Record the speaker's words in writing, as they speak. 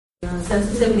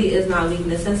Sensitivity is not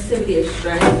weakness. Sensitivity is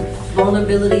strength.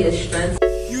 Vulnerability is strength.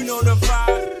 You know the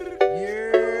vibe.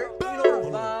 Yeah, you know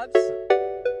the vibes.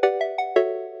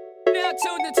 Now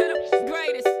tuned into the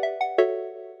greatest.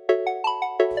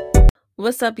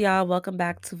 What's up, y'all? Welcome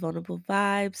back to Vulnerable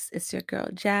Vibes. It's your girl,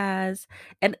 Jazz.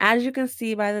 And as you can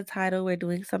see by the title, we're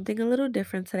doing something a little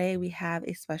different today. We have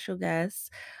a special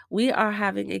guest. We are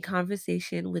having a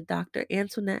conversation with Dr.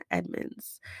 Antoinette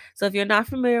Edmonds. So, if you're not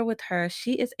familiar with her,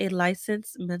 she is a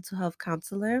licensed mental health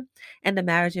counselor and a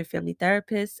marriage and family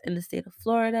therapist in the state of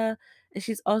Florida. And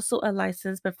she's also a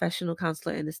licensed professional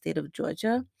counselor in the state of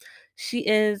Georgia. She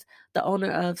is the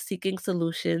owner of Seeking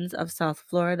Solutions of South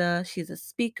Florida. She's a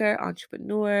speaker,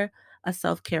 entrepreneur, a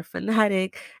self care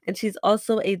fanatic, and she's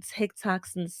also a TikTok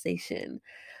sensation.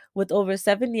 With over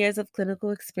 7 years of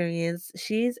clinical experience,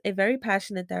 she's a very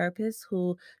passionate therapist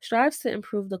who strives to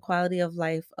improve the quality of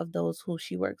life of those who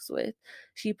she works with.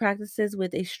 She practices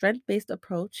with a strength based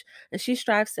approach and she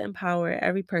strives to empower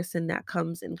every person that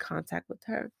comes in contact with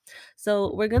her.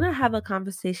 So, we're going to have a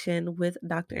conversation with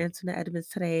Dr. Antoinette Edmonds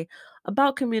today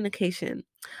about communication.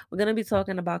 We're going to be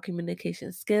talking about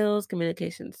communication skills,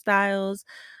 communication styles,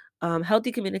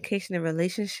 healthy communication in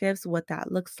relationships, what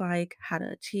that looks like, how to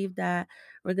achieve that.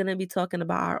 We're going to be talking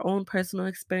about our own personal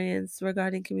experience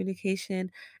regarding communication.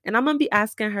 And I'm going to be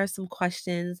asking her some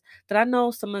questions that I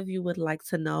know some of you would like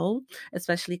to know,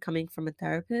 especially coming from a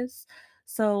therapist.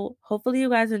 So, hopefully, you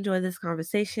guys enjoy this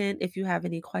conversation. If you have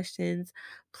any questions,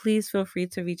 please feel free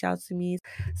to reach out to me.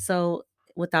 So,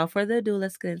 without further ado,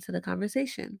 let's get into the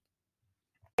conversation.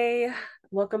 Hey,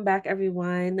 welcome back,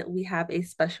 everyone. We have a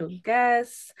special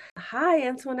guest. Hi,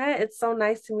 Antoinette. It's so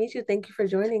nice to meet you. Thank you for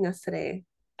joining us today.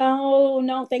 Oh,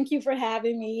 no, thank you for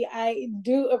having me. I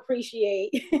do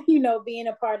appreciate, being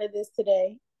a part of this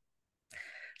today.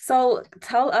 So,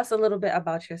 tell us a little bit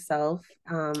about yourself.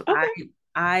 I Okay.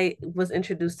 I was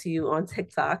introduced to you on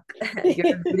TikTok.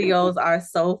 Your videos are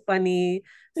so funny,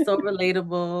 so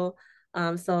relatable.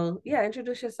 So yeah,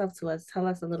 introduce yourself to us. Tell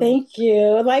us a little bit. Thank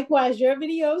you. Likewise, your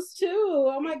videos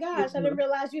too. Oh my Thank gosh, I didn't you.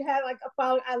 realize you had like a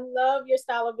follow. I love your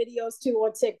style of videos too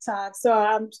on TikTok. So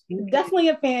I'm Thank you. definitely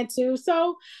a fan too.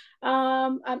 So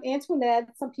I'm Antoinette.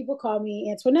 Some people call me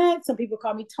Antoinette. Some people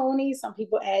call me Tony. Some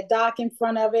people add Doc in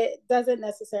front of it. Doesn't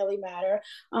necessarily matter.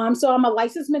 So I'm a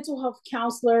licensed mental health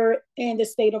counselor in the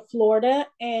state of Florida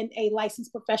and a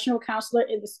licensed professional counselor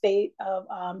in the state of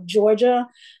Georgia.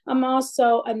 I'm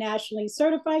also a nationally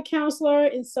certified counselor.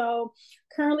 And so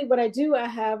currently what I do, I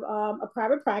have a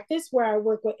private practice where I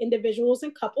work with individuals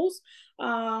and couples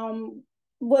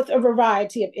with a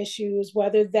variety of issues,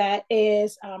 whether that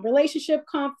is relationship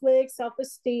conflict,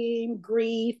 self-esteem,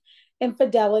 grief,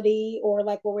 infidelity, or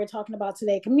like what we're talking about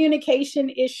today,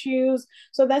 communication issues.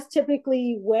 So that's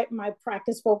typically what my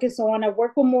practice focus on. I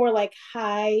work with more like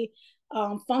high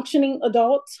functioning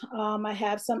adults. I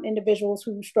have some individuals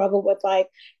who struggle with like,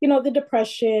 the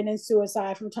depression and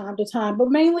suicide from time to time, but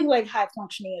mainly like high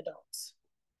functioning adults.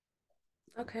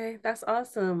 Okay, that's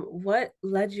awesome. What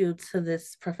led you to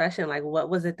this profession? Like, what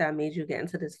was it that made you get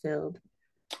into this field?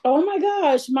 Oh my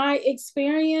gosh, my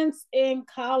experience in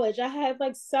college. I had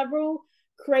like several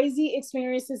crazy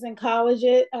experiences in college.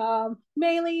 It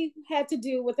mainly had to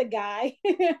do with a guy.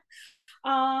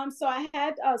 So I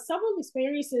had several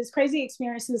experiences, crazy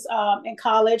experiences in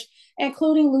college,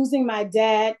 including losing my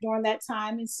dad during that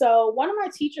time. And so one of my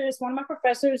teachers, one of my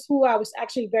professors, who I was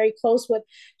actually very close with,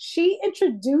 she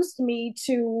introduced me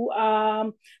to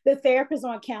the therapist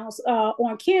on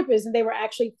campus, and they were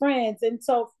actually friends. And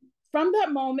so from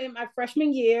that moment, my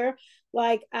freshman year,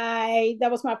 that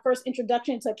was my first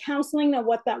introduction to counseling and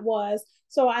what that was.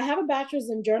 So I have a bachelor's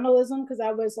in journalism because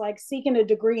I was like seeking a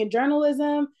degree in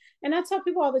journalism. And I tell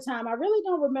people all the time, I really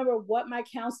don't remember what my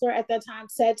counselor at that time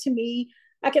said to me.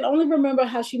 I can only remember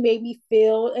how she made me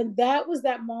feel. And that was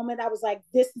that moment I was like,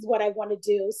 this is what I want to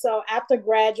do. So after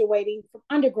graduating from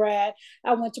undergrad,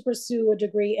 I went to pursue a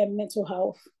degree in mental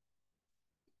health.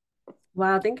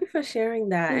 Wow, thank you for sharing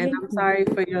that. And I'm sorry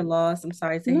for your loss. I'm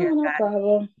sorry to hear No, no that.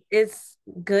 problem. It's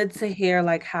good to hear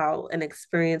like how an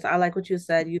experience, I like what you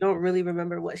said. You don't really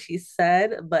remember what she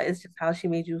said, but it's just how she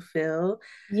made you feel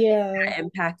Yeah. that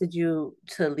impacted you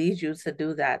to lead you to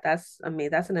do that. That's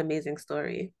an amazing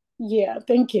story. Yeah.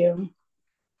 Thank you.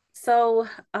 So,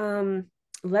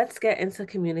 let's get into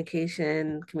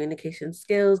communication, communication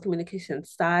skills, communication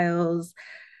styles.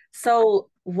 So,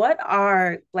 what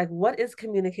is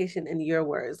communication in your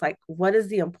words? Like, what is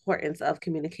the importance of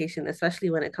communication, especially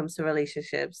when it comes to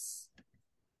relationships?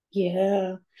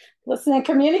 Yeah. Listen,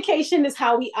 communication is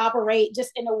how we operate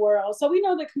just in the world. So we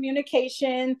know that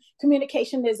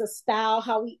communication is a style,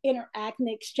 how we interact and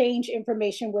exchange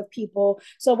information with people.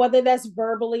 So whether that's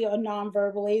verbally or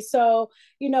non-verbally. So,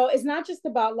 it's not just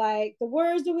about like the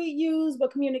words that we use,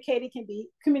 but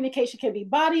communication can be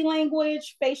body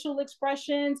language, facial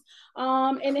expressions,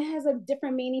 and it has a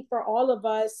different meaning for all of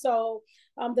us. So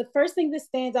the first thing that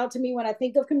stands out to me when I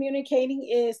think of communicating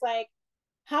is like,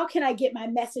 how can I get my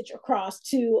message across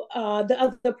to the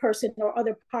other person or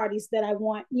other parties that I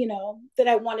want, that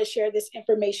I want to share this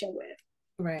information with?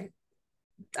 Right.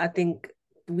 I think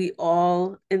we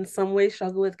all in some way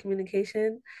struggle with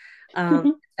communication,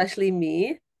 especially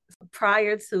me.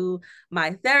 Prior to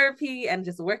my therapy and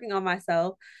just working on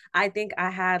myself, I think I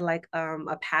had like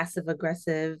a passive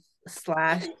aggressive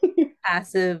slash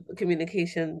passive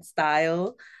communication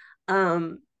style.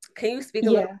 Um, can you speak a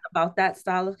little Yeah. bit about that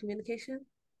style of communication?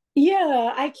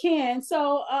 Yeah, I can.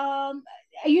 So,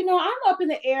 I'm up in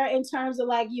the air in terms of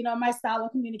like, my style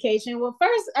of communication. Well,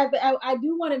 first, I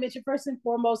do want to mention first and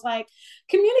foremost, like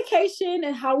communication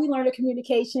and how we learn to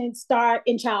communication start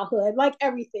in childhood, like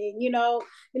everything,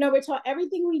 we're taught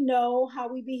everything we know,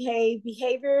 how we behave,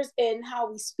 behaviors, and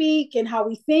how we speak and how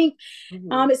we think.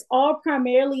 Mm-hmm. It's all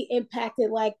primarily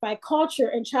impacted like by culture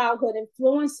and childhood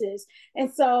influences.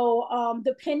 And so,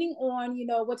 depending on,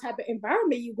 what type of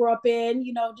environment you grow up in,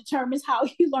 determines how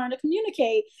you learn to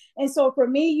communicate. And so for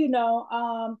me,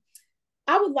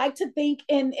 I would like to think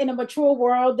in a mature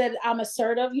world that I'm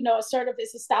assertive. Assertive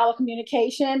is a style of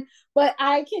communication, but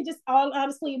I can just all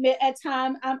honestly admit at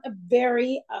times I'm a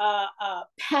very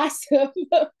passive,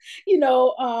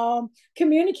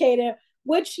 communicator,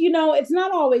 which, it's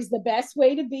not always the best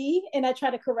way to be. And I try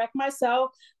to correct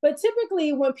myself. But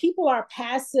typically when people are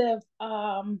passive,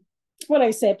 what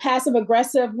I said, passive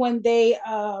aggressive when they're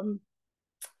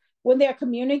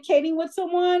communicating with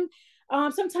someone.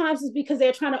 Sometimes it's because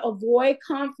they're trying to avoid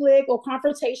conflict or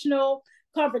confrontation,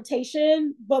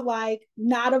 but like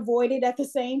not avoid it at the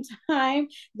same time.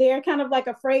 They're kind of like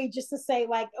afraid just to say,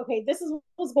 like, okay, this is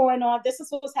what's going on, this is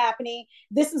what's happening,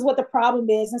 this is what the problem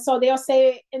is. And so they'll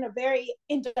say it in a very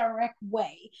indirect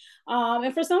way.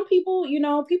 And for some people,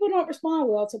 people don't respond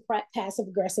well to passive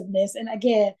aggressiveness. And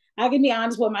again, I can be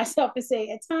honest with myself and say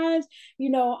at times,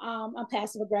 I'm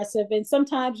passive aggressive, and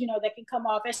sometimes, that can come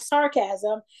off as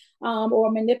sarcasm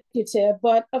or manipulative.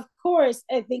 But of course,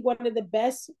 I think one of the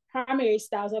best primary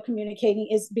styles of communicating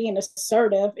is being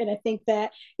assertive. And I think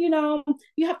that, you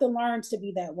have to learn to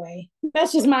be that way.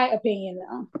 That's just my opinion,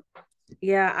 though.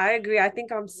 Yeah, I agree. I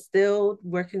think I'm still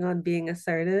working on being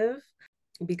assertive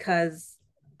because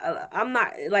I'm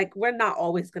not like, we're not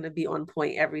always going to be on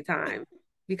point every time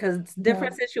because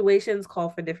different No. situations call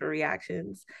for different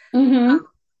reactions. Mm-hmm.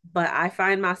 But I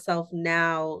find myself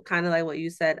now, kind of like what you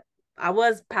said, I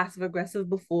was passive aggressive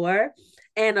before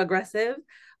and aggressive,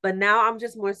 but now I'm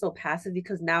just more so passive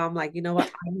because now I'm like, you know what?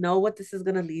 I know what this is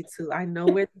going to lead to. I know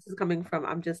where this is coming from.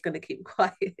 I'm just going to keep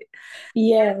quiet. It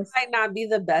Yes. might not be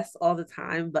the best all the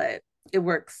time, but it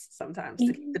works sometimes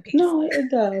to keep the peace. No,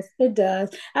 it does. It does.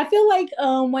 I feel like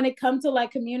when it comes to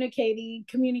like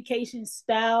communication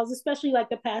styles, especially like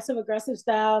the passive aggressive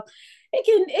style, it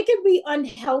can be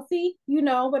unhealthy,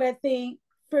 but I think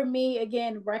for me,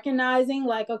 again, recognizing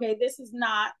like, okay, this is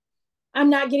not, I'm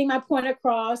not getting my point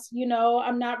across,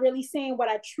 I'm not really saying what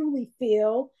I truly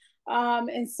feel.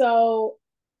 And so,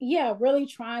 yeah, really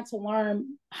trying to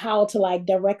learn how to like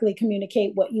directly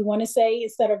communicate what you want to say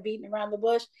instead of beating around the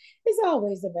bush is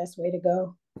always the best way to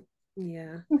go.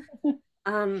 Yeah.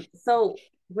 So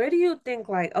where do you think,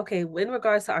 like, okay, in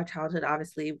regards to our childhood,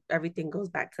 obviously everything goes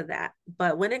back to that.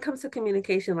 But when it comes to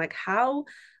communication, like how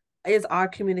is our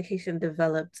communication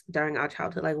developed during our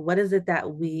childhood? Like what is it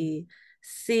that we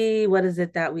see? What is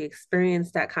it that we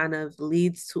experience that kind of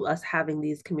leads to us having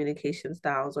these communication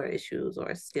styles or issues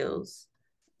or skills?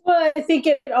 Well, I think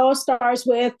it all starts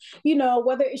with,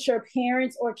 whether it's your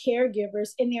parents or caregivers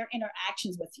in their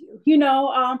interactions with you.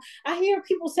 I hear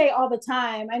people say all the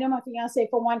time, I know my fiance,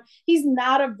 for one,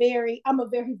 I'm a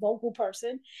very vocal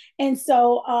person. And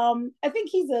so I think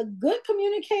he's a good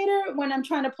communicator when I'm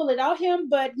trying to pull it out him.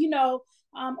 But,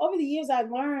 over the years, I've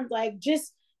learned like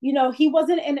just, he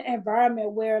wasn't in an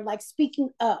environment where like speaking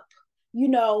up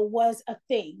was a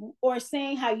thing or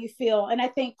saying how you feel. And I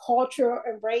think culture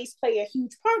and race play a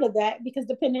huge part of that because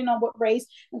depending on what race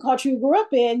and culture you grew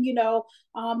up in,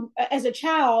 as a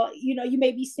child, you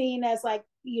may be seen as like,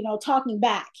 talking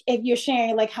back if you're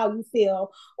sharing like how you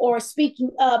feel, or speaking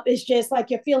up is just like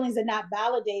your feelings are not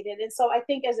validated. And so I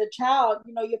think as a child,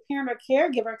 your parent or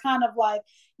caregiver kind of like,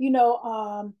 you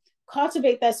know,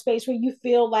 cultivate that space where you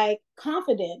feel like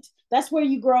confident. That's where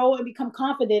you grow and become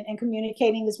confident in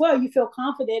communicating as well. You feel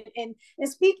confident in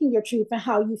speaking your truth and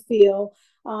how you feel.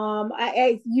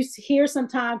 You hear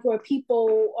sometimes where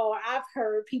people, or I've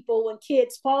heard people, when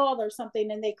kids fall or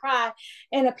something and they cry,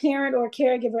 and a parent or a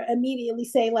caregiver immediately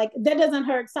say, like, that doesn't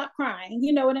hurt, stop crying.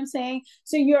 You know what I'm saying?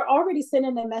 So you're already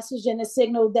sending a message and a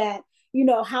signal that,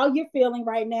 how you're feeling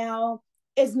right now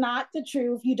is not the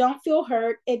truth. You don't feel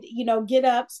hurt. Get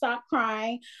up, stop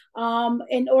crying.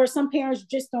 And or some parents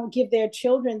just don't give their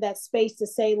children that space to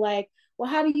say, like, well,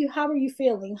 how are you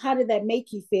feeling? How did that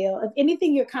make you feel? If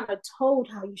anything, you're kind of told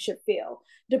how you should feel,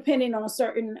 depending on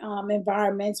certain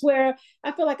environments. Where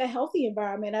I feel like a healthy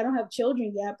environment, I don't have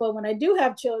children yet, but when I do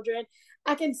have children,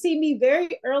 I can see me very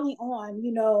early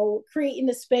on, creating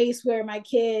a space where my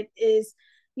kid is,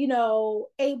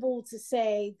 able to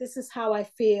say, this is how I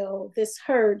feel, this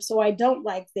hurts, so I don't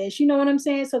like this. You know what I'm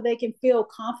saying? So they can feel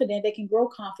confident, they can grow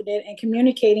confident in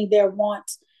communicating their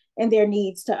wants and their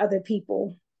needs to other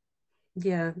people.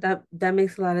 Yeah, that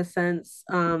makes a lot of sense.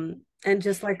 And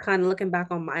just like kind of looking back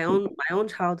on my own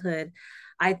childhood,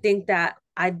 I think that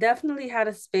I definitely had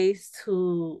a space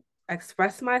to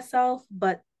express myself,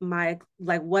 but my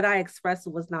like what I expressed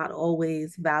was not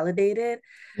always validated.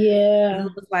 It Yeah.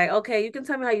 was like, okay, you can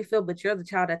tell me how you feel, but you're the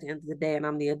child at the end of the day, and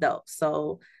I'm the adult.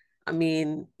 So, I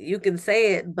mean, you can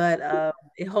say it, but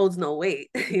it holds no weight.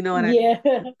 You know what I Yeah.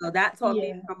 mean? So that taught me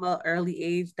Yeah. from an early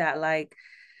age that, like,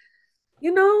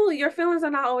 your feelings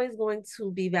are not always going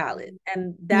to be valid.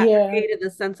 And that Yeah. created a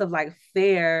sense of like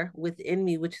fear within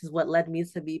me, which is what led me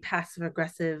to be passive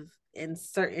aggressive in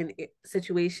certain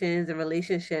situations and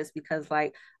relationships because,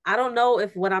 like, I don't know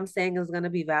if what I'm saying is going to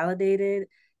be validated.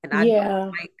 And I don't Yeah.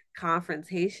 like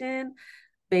confrontation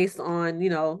based on,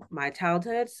 my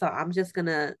childhood. So I'm just going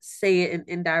to say it in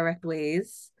indirect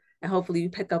ways. And hopefully you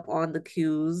pick up on the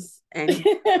cues and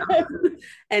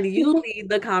and you lead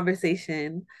the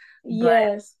conversation,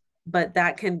 but Yes.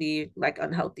 that can be like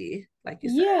unhealthy, like you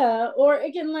said. Yeah, or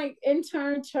it can, like, in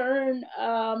turn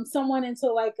someone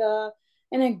into like a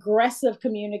an aggressive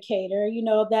communicator.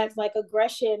 That's like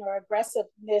aggression or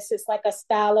aggressiveness is like a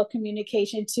style of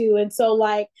communication too. And so,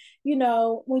 like,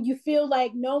 when you feel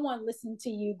like no one listened to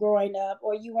you growing up,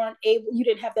 or you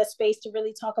didn't have that space to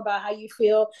really talk about how you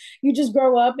feel, you just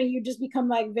grow up and you just become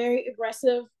like very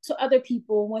aggressive to other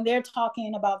people when they're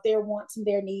talking about their wants and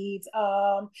their needs.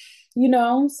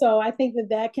 So I think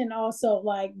that can also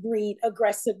like breed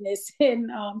aggressiveness in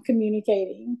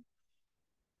communicating.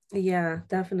 Yeah,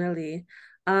 definitely.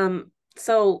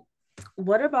 So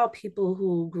what about people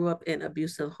who grew up in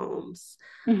abusive homes?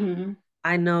 Mm-hmm.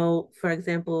 I know, for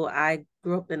example, I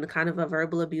grew up in kind of a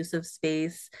verbal abusive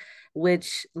space,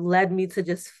 which led me to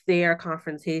just fear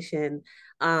confrontation.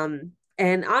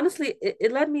 And honestly,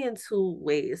 it led me in two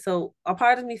ways. So a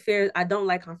part of me fears I don't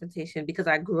like confrontation because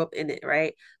I grew up in it,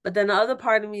 right? But then the other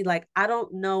part of me, like, I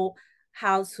don't know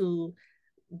how to,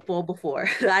 well, before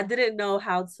I didn't know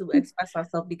how to express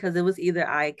myself because it was either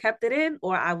I kept it in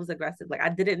or I was aggressive. Like I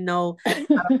didn't know how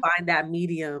to find that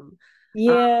medium. Um,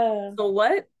 Yeah. so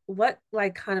what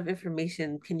like kind of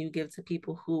information can you give to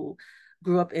people who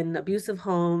grew up in abusive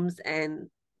homes and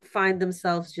find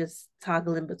themselves just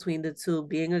toggling between the two,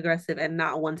 being aggressive and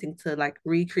not wanting to like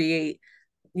recreate,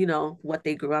 what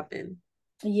they grew up in?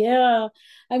 Yeah,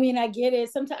 I mean, I get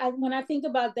it. Sometimes when I think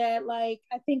about that, like,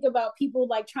 I think about people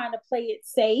like trying to play it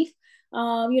safe.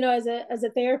 As a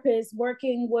therapist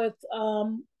working with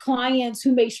clients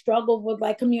who may struggle with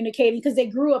like communicating because they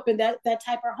grew up in that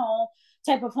type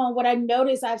of home. What I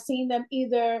notice, I've seen them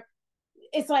either,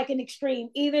 it's like an extreme.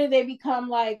 Either they become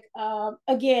like,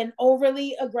 again,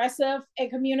 overly aggressive and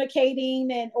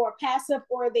communicating, and or passive,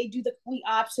 or they do the complete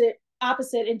opposite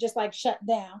and just like shut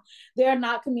down. They're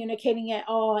not communicating at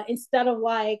all, instead of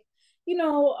like, you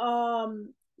know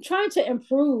um trying to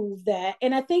improve that.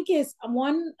 And I think it's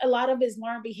one, a lot of it's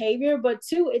learned behavior, but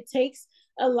two, it takes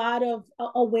a lot of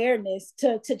awareness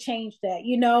to change that.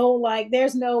 Like,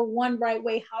 there's no one right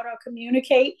way how to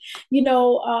communicate,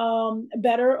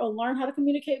 better, or learn how to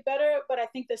communicate better. But I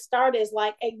think the start is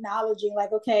like acknowledging,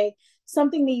 like, okay,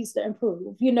 something needs to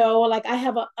improve. Like, I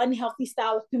have an unhealthy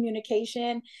style of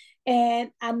communication, and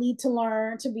I need to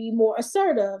learn to be more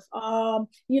assertive,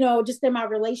 just in my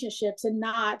relationships, and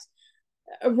not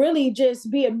really just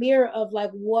be a mirror of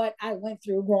like what I went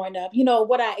through growing up,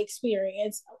 what I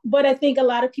experienced. But I think a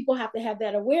lot of people have to have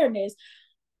that awareness.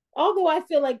 Although I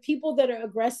feel like people that are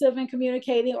aggressive in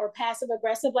communicating, or passive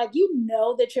aggressive, like,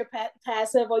 that you're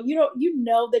passive, or that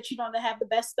you don't have the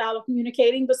best style of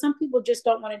communicating, but some people just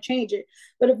don't want to change it.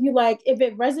 But if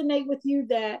it resonate with you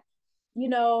that, you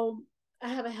know I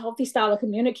have a healthy style of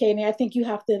communicating. I think you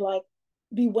have to like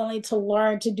be willing to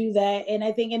learn to do that. And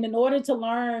I think in order to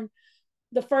learn,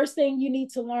 the first thing you need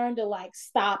to learn to like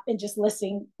stop and just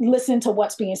listen to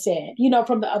what's being said,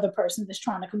 from the other person that's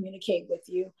trying to communicate with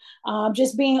you.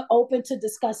 Just being open to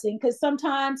discussing, because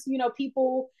sometimes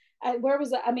people, I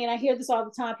hear this all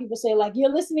the time. People say like,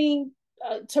 you're listening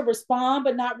to respond,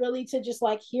 but not really to just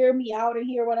like hear me out and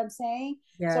hear what I'm saying.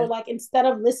 So Yes. like, instead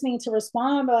of listening to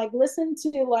respond, but like listen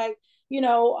to like,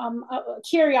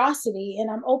 curiosity, and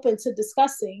I'm open to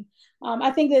discussing.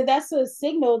 I think that that's a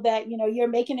signal that you're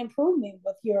making improvement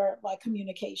with your like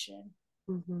communication.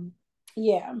 Mm-hmm.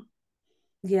 Yeah.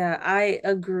 Yeah, I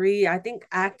agree. I think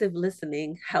active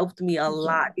listening helped me a Yeah.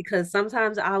 lot because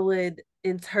sometimes I would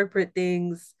interpret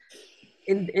things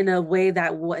in a way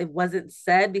that it wasn't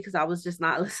said because I was just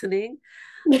not listening.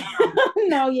 Um,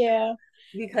 No, yeah.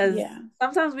 because Yeah.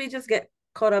 sometimes we just get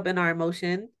caught up in our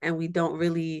emotion and we don't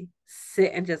really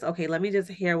sit and just, okay, let me just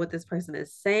hear what this person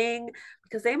is saying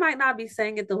because they might not be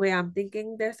saying it the way I'm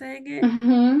thinking they're saying it.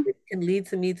 Mm-hmm. It can lead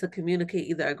to me to communicate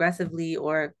either aggressively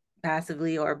or passive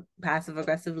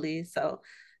aggressively. So,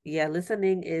 yeah,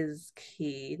 listening is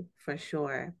key for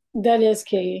sure. That is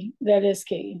key. That is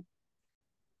key.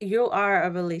 You are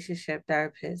a relationship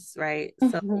therapist, right?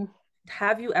 So, Mm-hmm.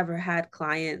 have you ever had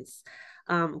clients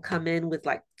come in with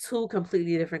like two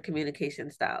completely different communication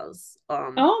styles?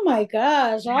 Oh my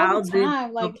gosh, all How the did you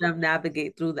time. help Like, them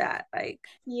navigate through that? Like,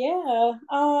 yeah,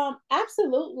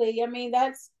 absolutely. I mean,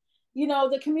 that's,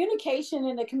 the communication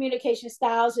and the communication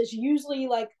styles is usually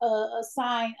like a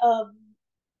sign of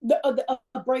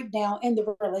a breakdown in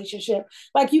the relationship.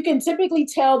 Like, you can typically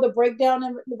tell the breakdown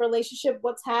in the relationship,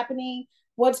 what's happening,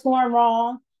 what's going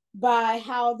wrong, by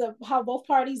how both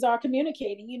parties are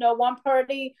communicating. One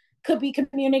party could be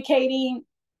communicating,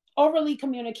 overly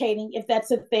communicating, if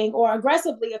that's a thing, or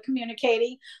aggressively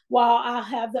communicating, while I'll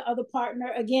have the other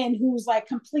partner again who's like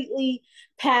completely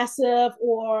passive,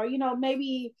 or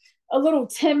maybe a little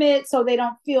timid, so they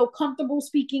don't feel comfortable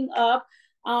speaking up,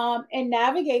 and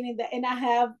navigating that. And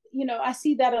I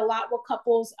see that a lot with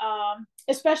couples,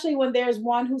 especially when there's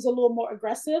one who's a little more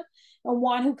aggressive and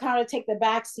one who kind of take the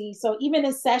back seat. So even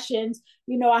in sessions,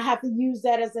 I have to use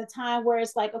that as a time where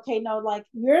it's like, okay, no, like,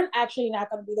 you're actually not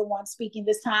going to be the one speaking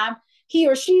this time. He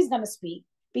or she's going to speak,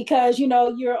 because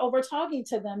you're over talking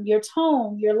to them, your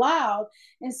tone, you're loud.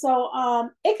 And so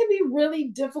it can be really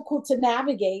difficult to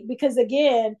navigate, because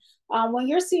again, when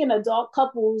you're seeing adult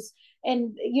couples,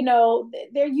 and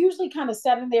they're usually kind of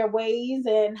set in their ways,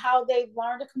 and how they've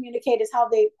learned to communicate is how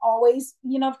they've always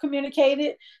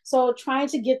communicated. So trying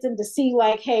to get them to see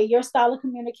like, hey, your style of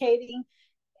communicating,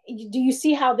 do you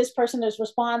see how this person is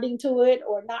responding to it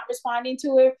or not responding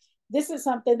to it? This is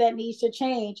something that needs to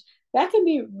change. That can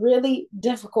be really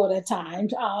difficult at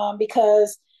times,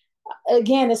 because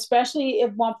again, especially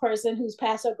if one person who's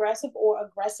passive aggressive or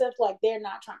aggressive, like, they're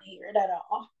not trying to hear it at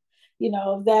all.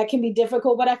 That can be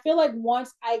difficult. But I feel like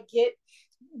once I get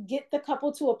the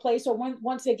couple to a place, or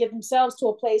once they get themselves to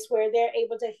a place where they're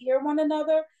able to hear one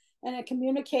another and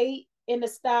communicate in a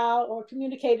style, or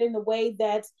communicate in the way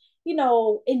that's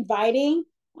inviting,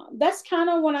 that's kind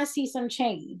of when I see some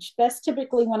change. That's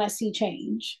typically when I see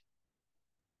change.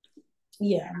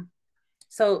 Yeah.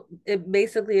 so it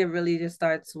really just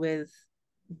starts with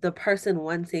the person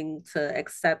wanting to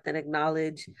accept and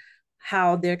acknowledge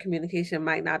how their communication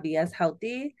might not be as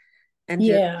healthy and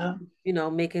just, Yeah.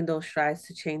 making those strides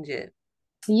to change it.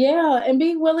 Yeah, and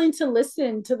being willing to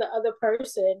listen to the other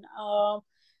person,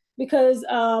 because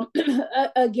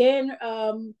again,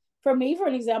 for me, for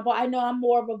an example, I know I'm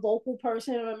more of a vocal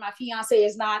person, and my fiance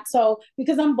is not. So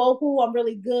because I'm vocal, I'm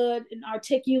really good and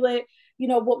articulate,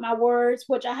 with my words,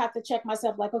 which I have to check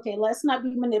myself, like, okay, let's not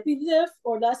be manipulative,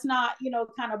 or let's not,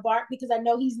 kind of bark, because I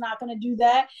know he's not going to do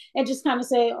that, and just kind of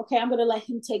say, okay, I'm going to let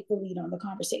him take the lead on the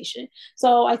conversation.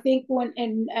 So I think when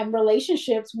in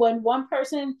relationships, when one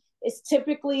person, it's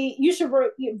typically, you should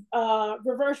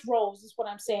reverse roles, is what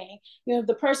I'm saying.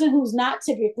 The person who's not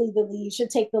typically the lead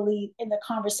should take the lead in the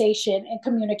conversation and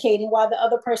communicating, while the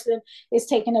other person is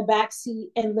taking a back seat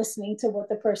and listening to what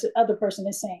the other person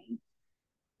is saying.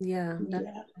 Yeah, that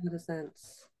Yeah. makes a lot of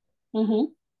sense.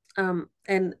 Mm-hmm.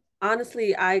 And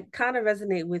honestly, I kind of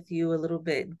resonate with you a little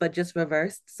bit, but just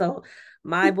reversed. So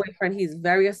my boyfriend, he's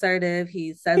very assertive.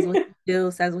 He says what he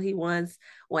feels, says what he wants.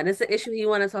 When it's an issue, he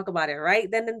want to talk about it right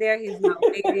then and there. He's not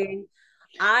waiting.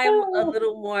 I'm a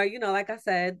little more, like I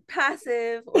said,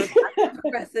 passive or passive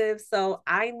aggressive. So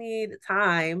I need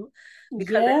time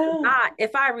because Yeah.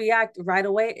 if I react right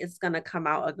away, it's gonna come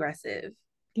out aggressive.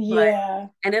 But Yeah.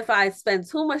 and if I spend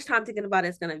too much time thinking about it,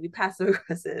 it's gonna be passive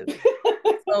aggressive.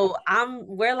 So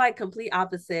we're like complete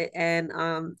opposite. And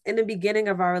in the beginning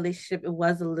of our relationship, it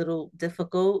was a little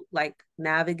difficult, like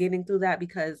navigating through that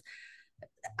because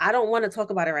I don't want to talk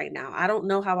about it right now. I don't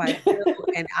know how I feel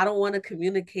and I don't want to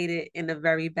communicate it in a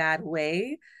very bad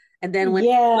way. And then when he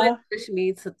would Yeah. push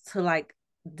me to like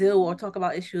deal or talk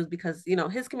about issues because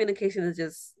his communication is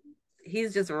just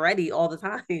he's just ready all the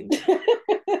time.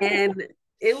 And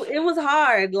it was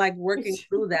hard like working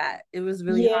through that. It was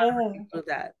really hard Yeah. working through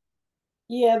that.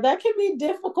 Yeah, that can be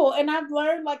difficult. And I've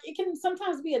learned like it can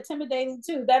sometimes be intimidating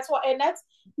too. That's why, and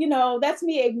that's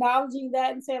me acknowledging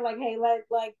that and saying, like, hey,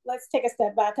 let's take a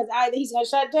step back because either he's gonna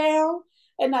shut down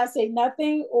and not say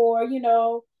nothing, or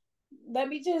let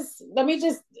me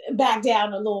just back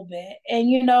down a little bit.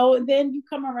 And then you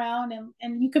come around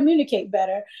and you communicate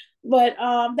better. But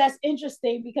that's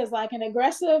interesting because like an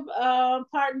aggressive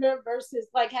partner versus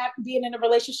like being in a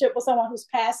relationship with someone who's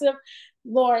passive,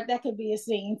 Lord, that could be a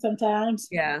scene sometimes.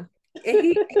 Yeah.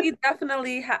 He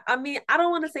definitely I mean, I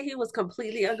don't want to say he was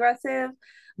completely aggressive,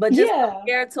 but just Yeah.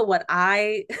 compared to what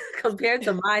I compared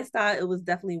to my style, it was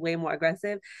definitely way more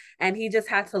aggressive. And he just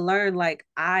had to learn like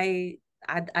I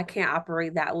can't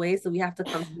operate that way. So we have to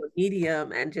come to a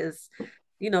medium and just,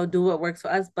 do what works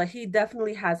for us. But he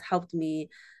definitely has helped me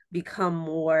become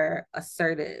more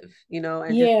assertive,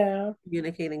 and just Yeah.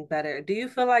 communicating better. Do you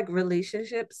feel like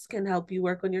relationships can help you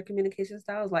work on your communication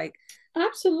styles? Like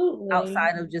Absolutely.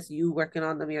 outside of just you working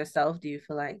on them yourself, do you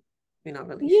feel like,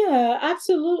 relationship? Yeah,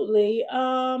 absolutely.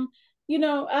 I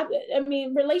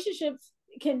mean, relationships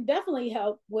can definitely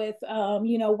help with,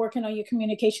 working on your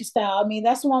communication style. I mean,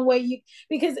 that's one way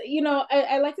because,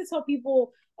 I like to tell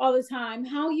people all the time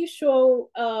how you show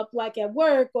up like at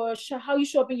work or how you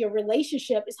show up in your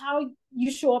relationship is how you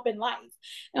show up in life.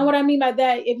 And what I mean by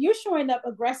that, if you're showing up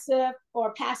aggressive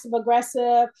or passive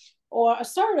aggressive or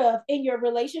assertive in your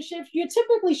relationships, you're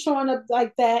typically showing up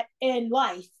like that in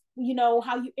life,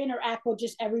 how you interact with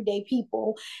just everyday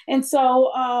people. And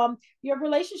so your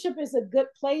relationship is a good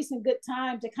place and good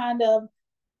time to kind of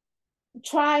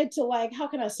try to, like, how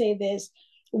can I say this,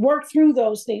 work through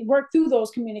those things, work through those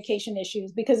communication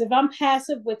issues. Because if I'm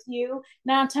passive with you,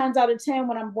 9 times out of 10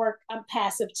 when I'm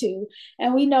passive too.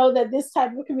 And we know that this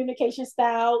type of communication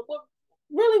style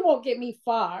really won't get me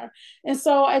far. And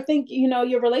so I think,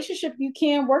 your relationship, you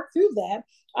can work through that.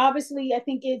 Obviously, I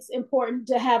think it's important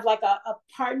to have like a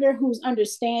partner who's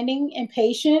understanding and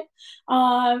patient,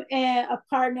 and a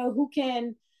partner who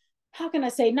can, how can I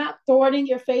say, not throw it in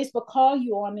your face, but call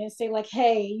you on it and say, like,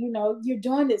 hey, you're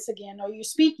doing this again, or you're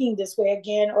speaking this way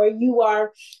again, or you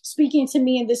are speaking to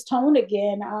me in this tone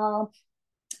again.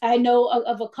 I know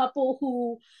of a couple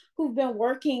who've been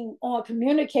working on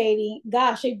communicating.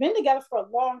 Gosh, they've been together for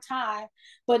a long time,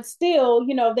 but still,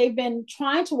 they've been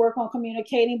trying to work on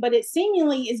communicating, but it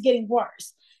seemingly is getting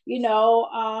worse.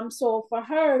 So for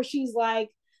her, she's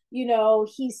like,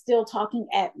 he's still talking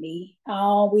at me.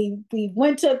 We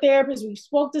went to a therapist, we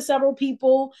spoke to several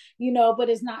people, but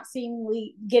it's not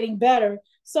seemingly getting better.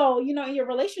 So, in your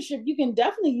relationship, you can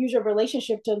definitely use your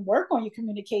relationship to work on your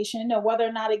communication, and whether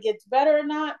or not it gets better or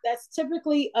not, that's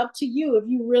typically up to you if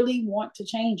you really want to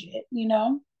change it.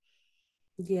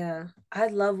 Yeah, I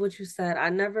love what you said. I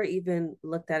never even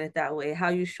looked at it that way. How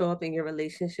you show up in your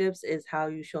relationships is how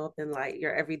you show up in like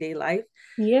your everyday life.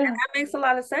 And Yeah. that makes a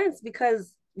lot of sense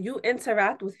because you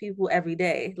interact with people every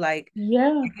day. Yeah.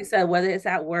 Like you said, whether it's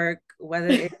at work, whether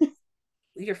it's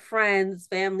your friends,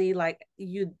 family, like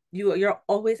you're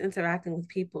always interacting with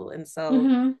people. And so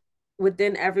Mm-hmm.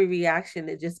 within every reaction,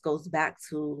 it just goes back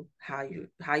to how you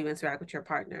interact with your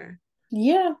partner.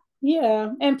 Yeah,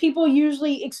 yeah. And people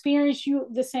usually experience you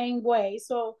the same way.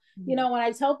 So, Mhm. when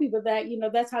I tell people that,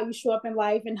 that's how you show up in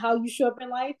life, and how you show up in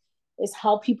life is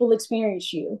how people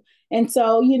experience you. And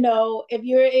so, if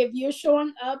you're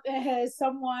showing up as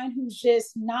someone who's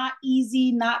just not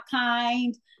easy, not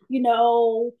kind, you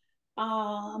know,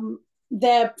 um,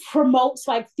 that promotes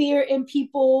like fear in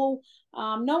people,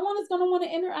 no one is going to want to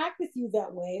interact with you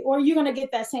that way, or you're going to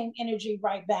get that same energy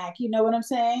right back. You know what I'm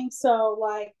saying? So,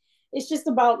 like, it's just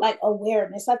about like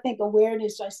awareness. I think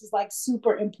awareness just is like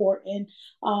super important.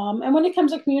 And when it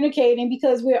comes to communicating,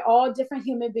 because we're all different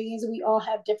human beings, we all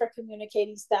have different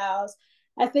communicating styles.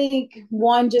 I think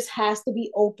one just has to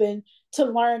be open to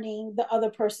learning the other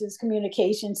person's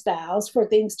communication styles for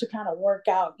things to kind of work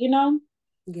out.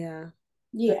 Yeah.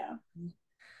 Yeah.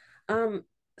 Um,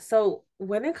 so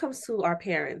when it comes to our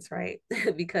parents, right?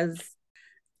 Because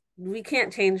we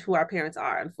can't change who our parents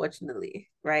are, unfortunately,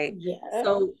 right? Yeah.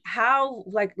 So how,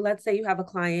 like, let's say you have a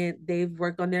client, they've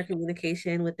worked on their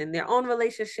communication within their own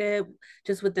relationship,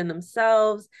 just within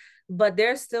themselves, but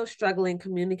they're still struggling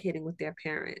communicating with their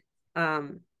parent.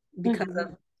 Um, because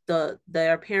Mhm. of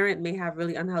their parent may have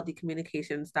really unhealthy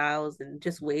communication styles and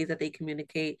just ways that they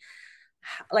communicate.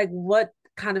 Like, what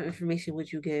kind of information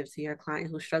would you give to your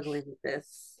client who's struggling with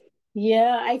this?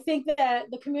 Yeah, I think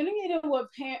that the communicating with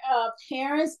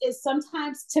parents is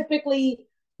sometimes typically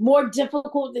more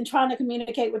difficult than trying to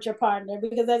communicate with your partner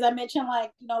because, as I mentioned,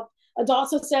 like,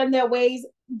 adults are set in their ways,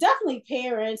 definitely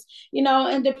parents,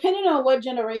 and depending on what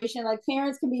generation, like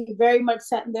parents can be very much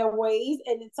set in their ways.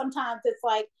 And then sometimes it's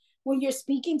like when you're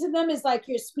speaking to them, it's like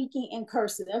you're speaking in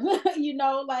cursive,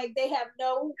 like they have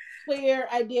no clear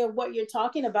idea of what you're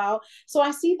talking about. So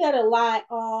I see that a lot.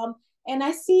 And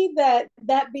I see that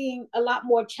being a lot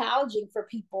more challenging for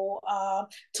people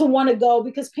to want to go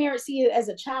because parents see it as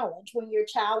a challenge when you're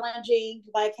challenging,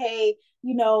 like, hey,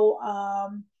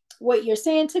 what you're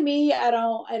saying to me, I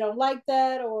don't like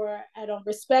that, or I don't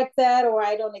respect that, or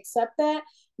I don't accept that.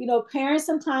 Parents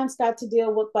sometimes got to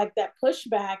deal with like that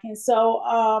pushback, and so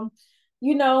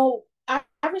I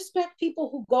respect people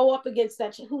who go up against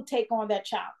that, who take on that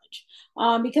challenge,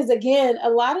 because again, a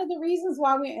lot of the reasons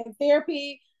why we're in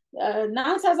therapy, 9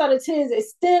 times out of 10, it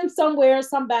stems somewhere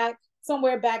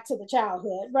back to the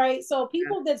childhood, right? So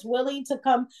people that's willing to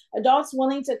come, adults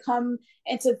willing to come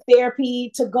into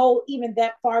therapy to go even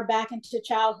that far back into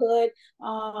childhood,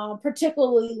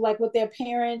 particularly like with their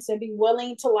parents, and be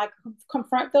willing to like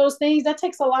confront those things, that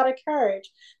takes a lot of courage.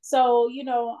 So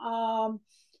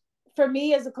for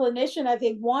me as a clinician, I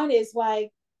think one is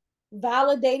like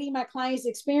validating my client's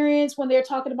experience when they're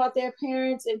talking about their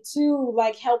parents, and two,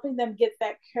 like helping them get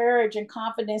that courage and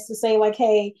confidence to say like,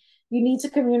 hey, you need to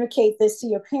communicate this to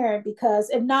your parent, because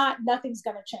if not, nothing's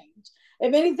going to change.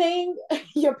 If anything,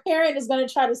 your parent is going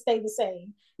to try to stay the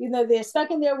same. They're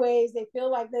stuck in their ways, they feel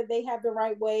like that they have the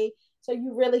right way. So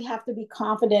you really have to be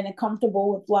confident and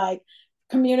comfortable with like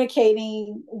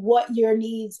communicating what your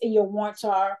needs and your wants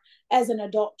are as an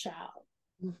adult child.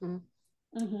 Mm-hmm.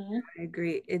 Mm-hmm. I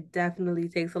agree. It definitely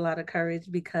takes a lot of courage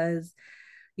because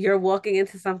you're walking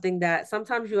into something that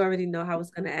sometimes you already know how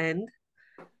it's going to end,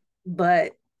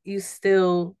 but you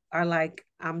still are like,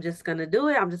 I'm just going to do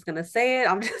it. I'm just going to say it.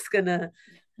 I'm just going to,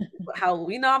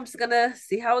 I'm just going to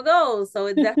see how it goes. So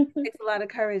it definitely takes a lot of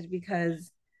courage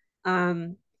because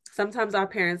um, sometimes our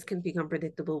parents can become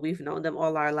predictable. We've known them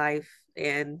all our life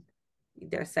and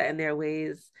they're set in their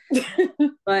ways.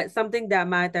 But something that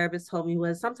my therapist told me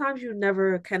was sometimes you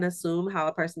never can assume how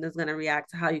a person is going to react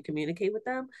to how you communicate with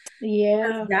them. Because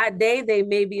Yeah, that day they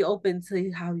may be open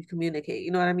to how you communicate.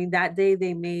 You know what I mean? That day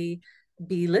they may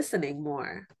be listening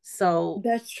more. So,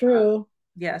 that's uh, true.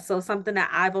 yeah. So something that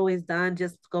I've always done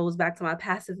just goes back to my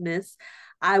passiveness.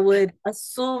 I would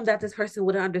assume that this person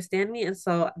wouldn't understand me. And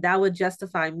so that would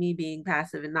justify me being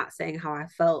passive and not saying how I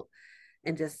felt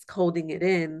and just holding it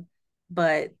in.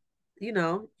 But you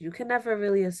can never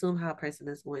really assume how a person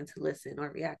is going to listen or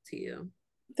react to you.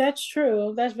 That's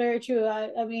true. That's very true.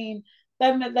 I mean,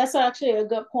 that's actually a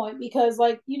good point, because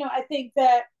like, I think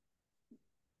that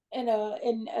in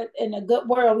a good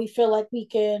world, we feel like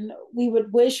we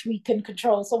would wish we can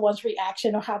control someone's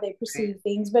reaction or how they Right. perceive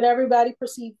things, but everybody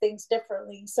perceive things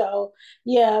differently. So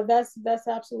yeah, that's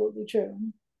absolutely true.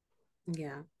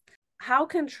 Yeah. How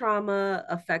can trauma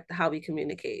affect how we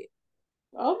communicate?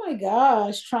 Oh my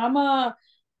gosh, trauma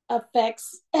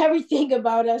affects everything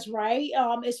about us, right?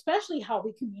 Especially how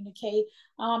we communicate,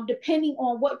 depending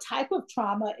on what type of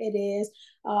trauma it is.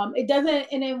 It doesn't,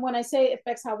 and then when I say it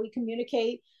affects how we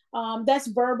communicate, that's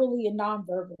verbally and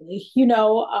non-verbally.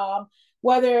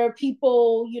 Whether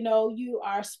people, you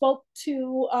are spoke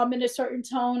to in a certain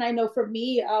tone. I know for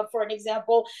me, for an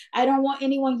example, I don't want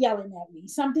anyone yelling at me.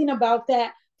 Something about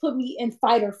that put me in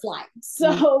fight or flight. Me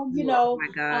So, too. Oh my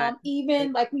God.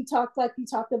 even like we talked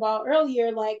about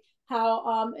earlier, like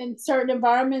how in certain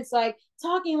environments, like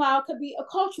talking loud could be a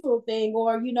cultural thing,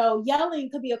 or yelling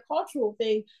could be a cultural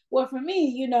thing. Well, for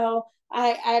me,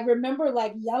 I remember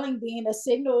like yelling being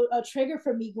a trigger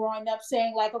for me growing up,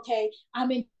 saying like, okay, I'm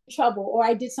in trouble or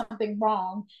I did something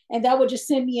wrong, and that would just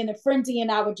send me in a frenzy,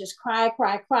 and I would just cry,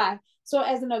 cry, cry. So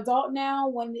as an adult now,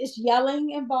 when it's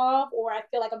yelling involved, or I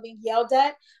feel like I'm being yelled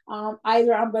at,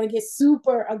 either I'm going to get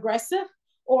super aggressive,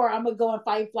 or I'm gonna go in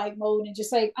fight flight mode and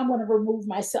just like I'm gonna remove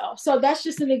myself. So that's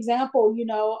just an example.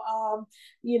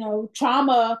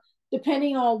 Trauma.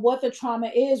 Depending on what the trauma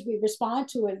is, we respond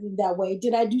to it in that way.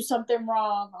 Did I do something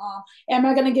wrong? Am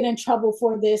I gonna get in trouble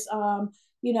for this? Or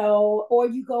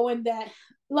you go in that,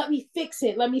 let me fix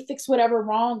it. Let me fix whatever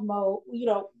wrong mode.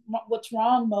 What's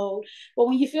wrong mode. But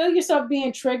when you feel yourself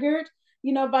being triggered,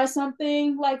 by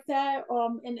something like that,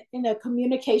 in a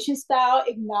communication style,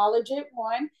 acknowledge it.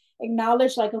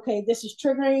 Acknowledge like, okay, this is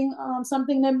triggering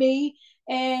something to me,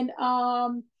 and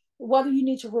whether you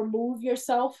need to remove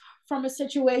yourself from a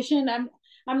situation.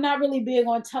 I'm not really big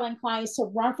on telling clients to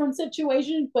run from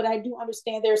situations, but I do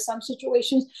understand there are some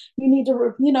situations you need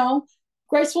to,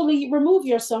 gracefully remove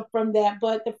yourself from that.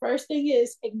 But the first thing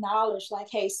is acknowledge, like,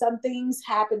 hey, something's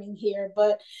happening here.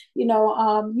 But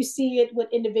you see it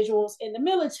with individuals in the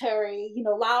military.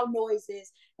 Loud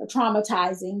noises are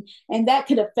traumatizing, and that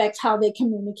could affect how they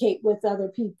communicate with other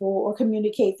people or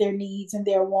communicate their needs and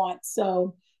their wants.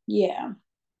 So yeah.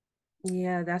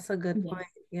 Yeah, that's a good Yeah. point.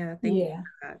 Yeah, thank you Yeah.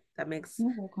 for that. That makes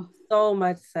You're welcome. so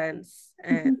much sense.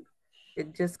 And Mhm.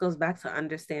 it just goes back to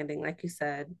understanding, like you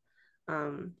said,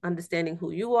 understanding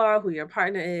who you are, who your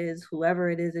partner is, whoever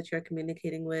it is that you're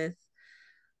communicating with.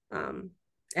 Um,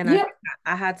 and I Yeah. think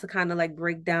I had to kind of like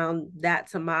break down that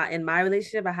to in my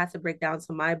relationship, I had to break down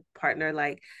to my partner,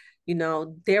 like,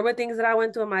 there were things that I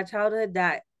went through in my childhood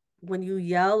that when you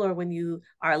yell or when you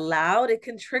are loud, it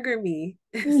can trigger me.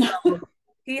 So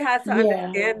he had to Yeah.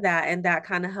 understand that, and that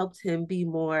kind of helped him be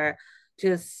more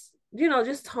just,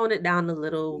 just tone it down a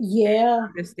little, Yeah.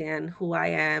 understand who I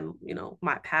am,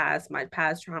 my past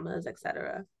traumas,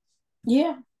 etc.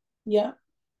 Yeah. Yeah.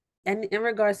 And in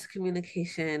regards to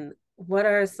communication, what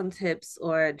are some tips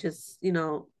or just,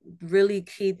 really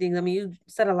key things? I mean, you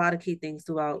said a lot of key things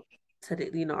throughout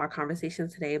today, our conversation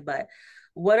today, but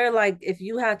what are, like, if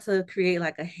you had to create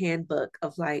like a handbook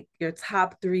of like your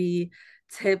top 3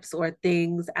 tips or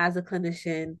things as a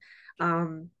clinician,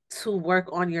 to work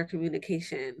on your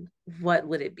communication, what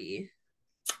would it be?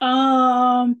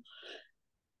 Um,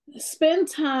 Spend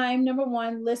time, number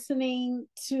one, listening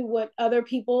to what other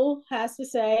people has to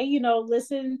say.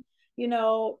 Listen, you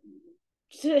know,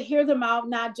 to hear them out,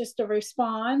 not just to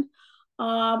respond.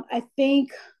 I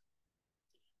think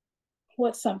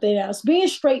what's something else? Being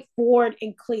straightforward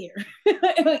and clear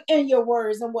in your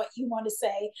words and what you want to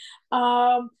say.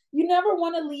 You never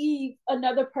want to leave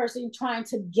another person trying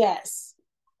to guess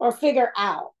or figure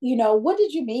out, what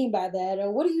did you mean by that?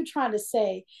 Or what are you trying to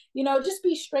say? Just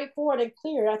be straightforward and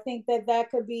clear. I think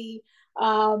that could be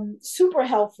super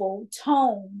helpful.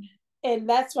 Tone, and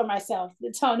that's for myself.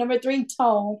 The tone. Number 3,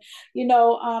 tone.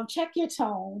 Check your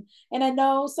tone. And I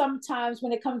know sometimes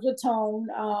when it comes with tone,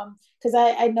 because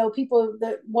I know people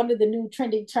that one of the new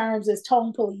trending terms is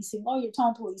tone policing. Oh, you're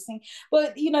tone policing.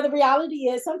 But the reality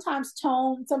is sometimes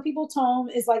some people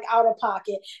tone is like out of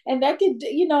pocket. And that could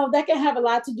have a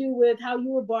lot to do with how you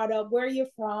were brought up, where you're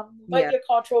from, what Yeah. your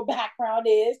cultural background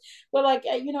is. But like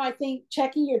I think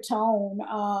checking your tone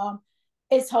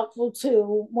is helpful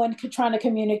too when trying to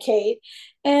communicate.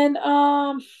 And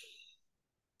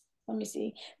let me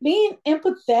see, being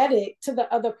empathetic to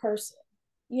the other person.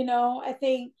 I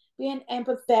think being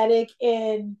empathetic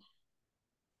in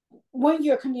when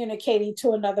you're communicating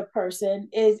to another person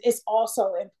is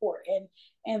also important,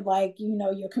 and like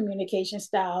your communication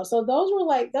style. So those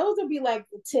would be like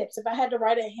the tips if I had to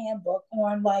write a handbook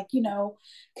on like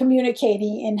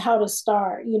communicating and how to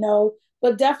start.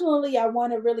 But definitely I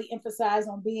want to really emphasize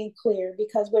on being clear,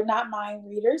 because we're not mind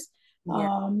readers.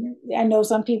 Yeah. I know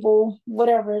some people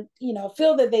whatever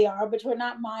feel that they are, but we're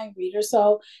not mind readers.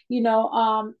 So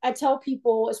I tell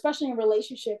people, especially in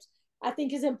relationships, I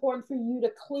think it's important for you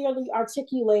to clearly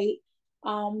articulate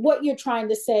what you're trying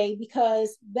to say,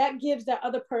 because that gives that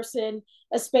other person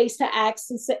a space to ask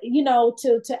and say,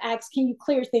 to ask, can you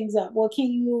clear things up? Well,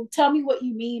 can you tell me what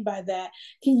you mean by that?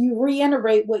 Can you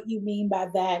reiterate what you mean by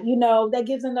that? That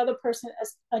gives another person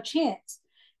a chance,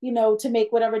 to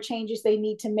make whatever changes they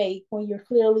need to make when you're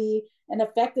clearly and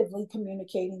effectively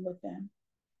communicating with them.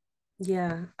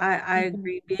 Yeah, I Mhm.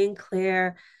 agree. Being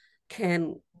clear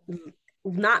can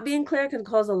not being clear can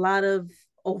cause a lot of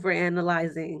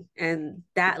overanalyzing, and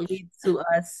that leads to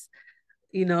us,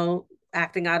 you know,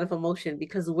 acting out of emotion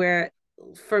because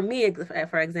for me,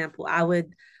 for example, I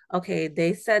would, okay,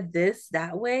 they said this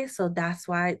that way, so that's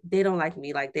why they don't like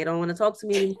me. Like they don't want to talk to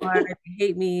me anymore. They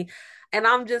hate me. And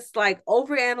I'm just like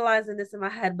overanalyzing this in my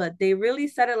head, but they really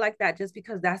said it like that just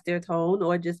because that's their tone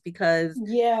or just because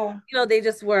Yeah. they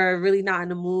just were really not in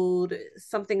the mood.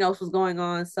 Something else was going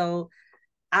on. So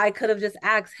I could have just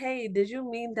asked, hey, did you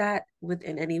mean that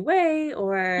within any way?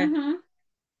 Or Mm-hmm.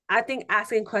 I think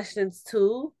asking questions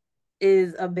too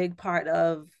is a big part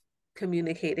of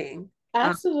communicating. I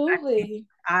think Absolutely.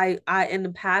 in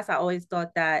the past I always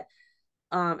thought that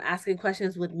asking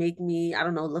questions would make me, I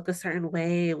don't know, look a certain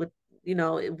way. It would,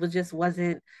 just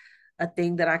wasn't a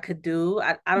thing that I could do.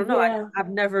 I don't know. Yeah. I've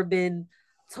never been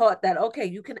taught that, okay,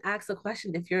 you can ask a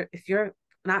question if you're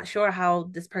not sure how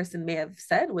this person may have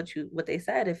said what they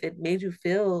said. If it made you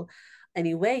feel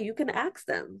any way, you can ask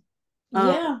them.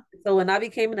 Yeah. So when I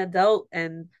became an adult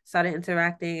and started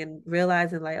interacting and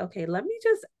realizing like, okay, let me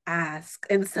just ask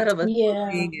instead of Yeah.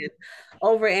 assuming and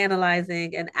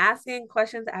overanalyzing, and asking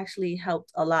questions actually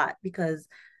helped a lot, because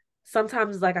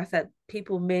sometimes, like I said,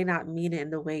 people may not mean it in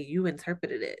the way you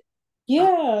interpreted it. Um,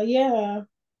 Yeah. Yeah.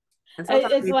 and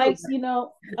sometimes It's we feel like, better.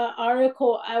 an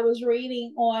article I was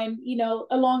reading on,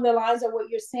 along the lines of what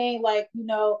you're saying, like,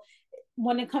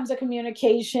 when it comes to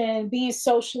communication, being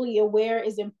socially aware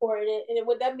is important. And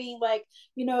what that mean, like,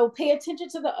 pay attention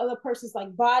to the other person's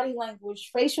like body language,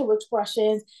 facial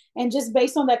expressions, and just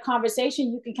based on that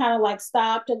conversation, you can kind of like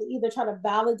stop to either try to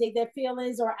validate their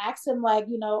feelings or ask them like, are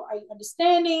you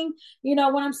understanding?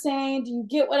 What I'm saying? Do you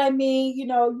get what I mean?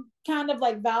 Kind of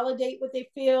like validate what they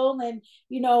feel, and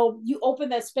you open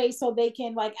that space so they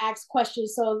can like ask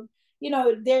questions. So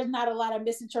there's not a lot of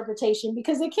misinterpretation,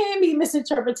 because it can be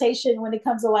misinterpretation when it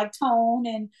comes to like tone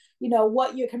and,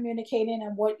 what you're communicating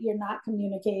and what you're not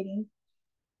communicating.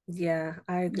 Yeah,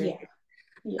 I agree.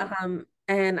 Yeah. Yeah.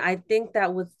 And I think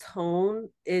that with tone,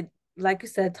 it, like you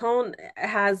said, tone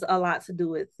has a lot to do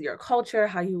with your culture,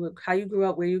 how you grew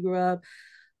up, where you grew up.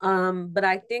 But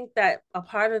I think that a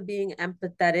part of being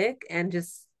empathetic and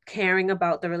just caring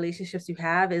about the relationships you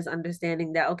have is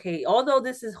understanding that, okay, although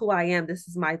this is who I am, this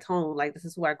is my tone, like this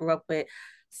is who I grew up with,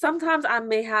 sometimes I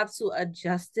may have to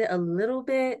adjust it a little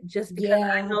bit just because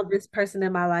I Yeah. know this person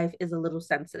in my life is a little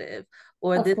sensitive,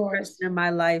 or Of this person course. in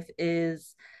my life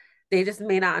is, they just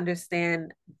may not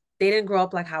understand. They didn't grow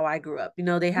up like how I grew up.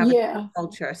 They have a Yeah.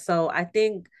 culture. So I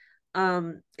think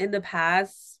in the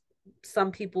past,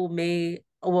 some people may,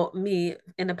 well, me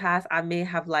in the past, I may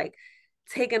have like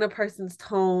taken a person's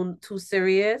tone too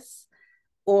serious,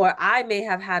 or I may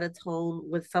have had a tone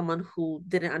with someone who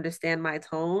didn't understand my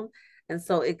tone. And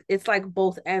so it's like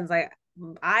both ends. Like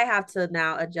I have to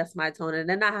now adjust my tone, and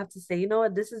then I have to say, you know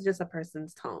what, this is just a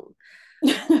person's tone.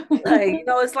 Like,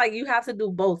 it's like you have to do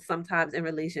both sometimes in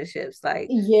relationships. Like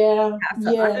Yeah. you have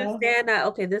to Yeah. understand that,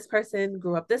 okay, this person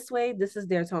grew up this way, this is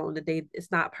their tone, that they,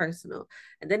 it's not personal.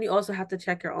 And then you also have to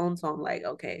check your own tone, like,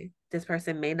 okay, this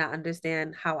person may not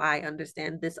understand how I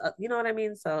understand this, you know what I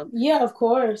mean? So Yeah, of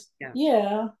course. yeah.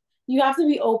 Yeah. You have to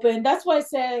be open. That's why I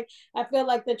say I feel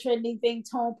like the trending thing,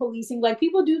 tone policing, like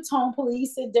people do tone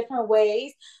police in different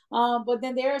ways. But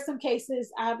then there are some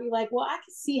cases I'd be like, well, I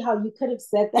can see how you could have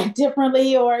said that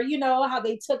differently, or how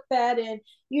they took that and,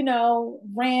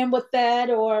 ran with that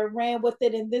or ran with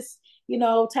it in this,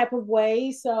 type of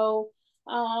way. So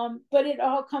but it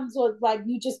all comes with like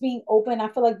you just being open. I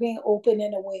feel like being open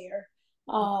and aware.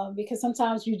 Because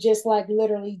sometimes you just like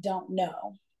literally don't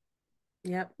know.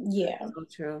 Yep, Yeah. that's so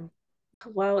true.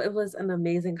 Well, it was an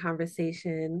amazing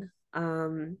conversation.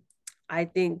 I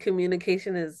think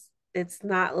communication is, it's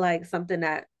not like something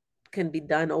that can be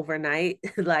done overnight.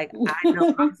 Like I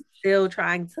know I'm still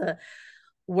trying to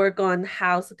work on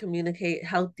how to communicate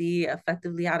healthy,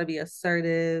 effectively, how to be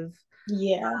assertive.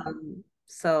 Yeah.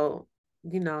 So,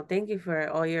 thank you for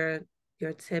all your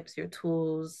tips, your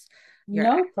tools, your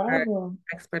No expert problem.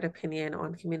 expert opinion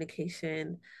on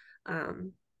communication.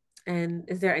 Um, and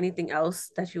is there anything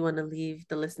else that you want to leave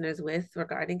the listeners with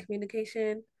regarding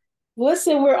communication?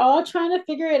 Listen, we're all trying to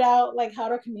figure it out, like how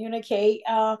to communicate.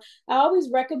 I always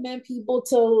recommend people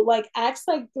to like ask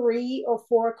like 3 or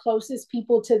 4 closest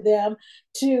people to them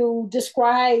to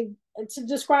describe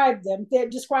them,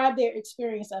 describe their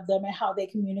experience of them and how they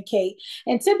communicate.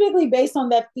 And typically, based on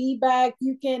that feedback,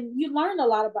 you learn a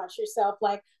lot about yourself.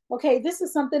 Like, okay, this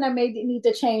is something I may need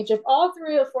to change. If all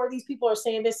 3 or 4 of these people are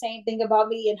saying the same thing about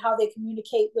me and how they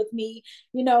communicate with me,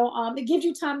 it gives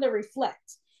you time to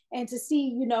reflect and to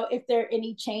see, if there are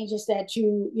any changes that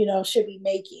you should be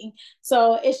making.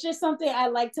 So it's just something I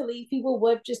like to leave people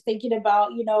with, just thinking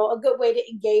about, a good way to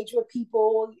engage with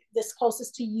people that's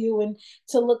closest to you and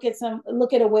to look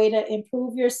at a way to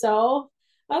improve yourself.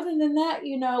 Other than that,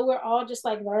 we're all just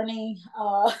like learning,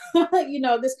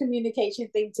 this communication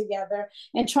thing together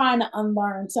and trying to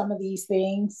unlearn some of these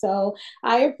things. So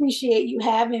I appreciate you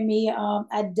having me.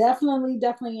 I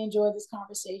definitely enjoy this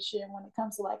conversation when it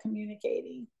comes to like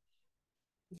communicating.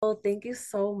 Well, thank you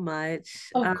so much.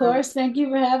 Of course. Thank you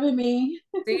for having me.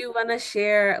 Do you want to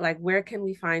share, like, where can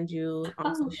we find you on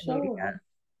Oh, social media?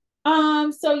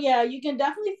 sure. So yeah, you can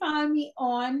definitely find me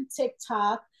on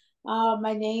TikTok.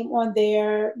 My name on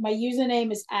there, my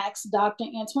username is Ask Dr.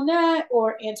 Antoinette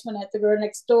or Antoinette the Girl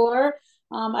Next Door.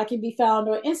 I can be found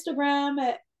on Instagram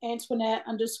at Antoinette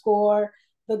underscore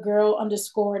the girl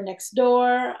underscore next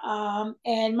door.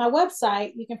 And my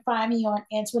website, you can find me on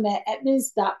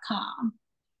AntoinetteEdmonds.com.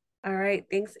 All right.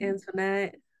 Thanks,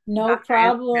 Antoinette. No Dr.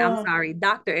 Antoinette. I'm problem. sorry,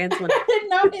 Dr. Antoinette.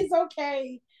 No, it's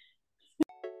okay.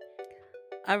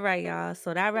 All right, y'all.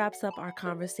 So that wraps up our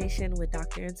conversation with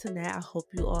Dr. Antoinette. I hope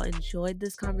you all enjoyed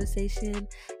this conversation,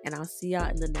 and I'll see y'all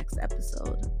in the next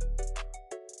episode.